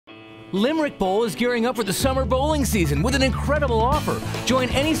Limerick Bowl is gearing up for the summer bowling season with an incredible offer. Join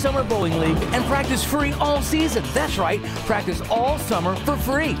any summer bowling league and practice free all season. That's right, practice all summer for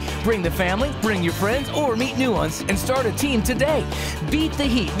free. Bring the family, bring your friends, or meet new ones and start a team today. Beat the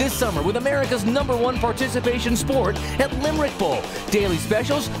heat this summer with America's #1 participation sport at Limerick Bowl. Daily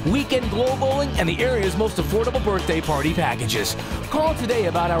specials, weekend glow bowling, and the area's most affordable birthday party packages. Call today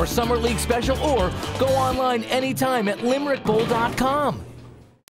about our summer league special or go online anytime at limerickbowl.com.